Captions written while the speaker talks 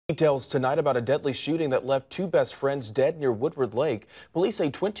Details tonight about a deadly shooting that left two best friends dead near Woodward Lake. Police say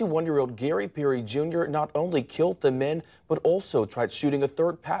 21-year-old Gary Perry Jr. not only killed the men, but also tried shooting a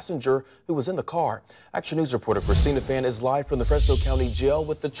third passenger who was in the car. Action News reporter Christina Fan is live from the Fresno County Jail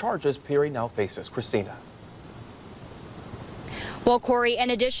with the charges Perry now faces. Christina. Well, Corey,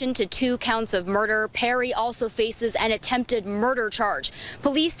 in addition to 2 counts of murder, Perry also faces an attempted murder charge.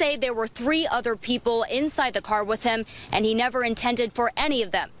 Police say there were 3 other people inside the car with him, and he never intended for any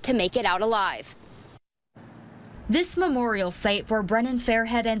of them to make it out alive. This memorial site for Brennan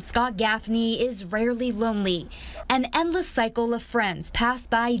Fairhead and Scott Gaffney is rarely lonely. An endless cycle of friends pass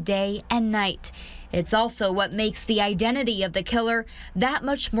by day and night. It's also what makes the identity of the killer that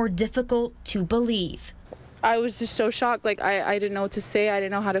much more difficult to believe. I was just so shocked. I didn't know what to say. I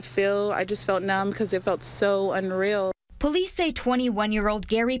didn't know how to feel. I just felt numb because it felt so unreal. Police say 21-year-old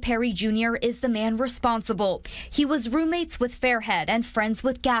Gary Perry Jr. is the man responsible. He was roommates with Fairhead and friends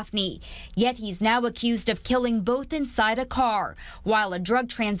with Gaffney. Yet he's now accused of killing both inside a car while a drug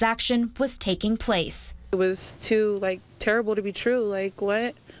transaction was taking place. It was too terrible to be true.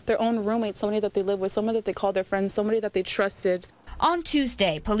 What? Their own roommate, somebody that they live with, somebody that they called their friend, somebody that they trusted. On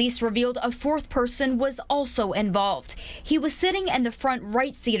Tuesday, police revealed a 4th person was also involved. He was sitting in the front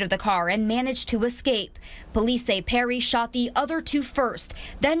right seat of the car and managed to escape. Police say Perry shot the other 2 first,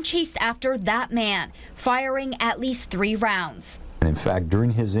 then chased after that man, firing at least 3 rounds. In fact, during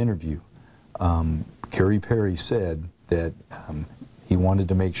his interview, Gary Perry said that he wanted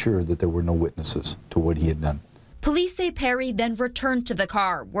to make sure that there were no witnesses to what he had done. Police say Perry then returned to the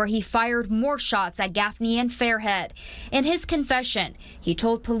car, where he fired more shots at Gaffney and Fairhead. In his confession, he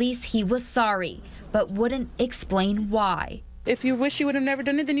told police he was sorry, but wouldn't explain why. If you wish you would have never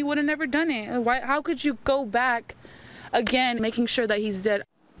done it, then you would have never done it. How could you go back again, making sure that he's dead?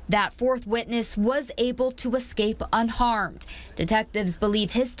 That 4th witness was able to escape unharmed. Detectives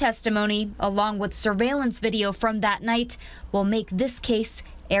believe his testimony, along with surveillance video from that night, will make this case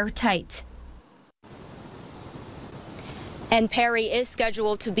airtight. And Perry is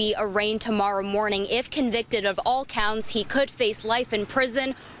scheduled to be arraigned tomorrow morning. If convicted of all counts, he could face life in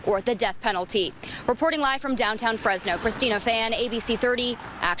prison or the death penalty. Reporting live from downtown Fresno, Christina Fan, ABC 30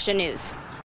 Action News.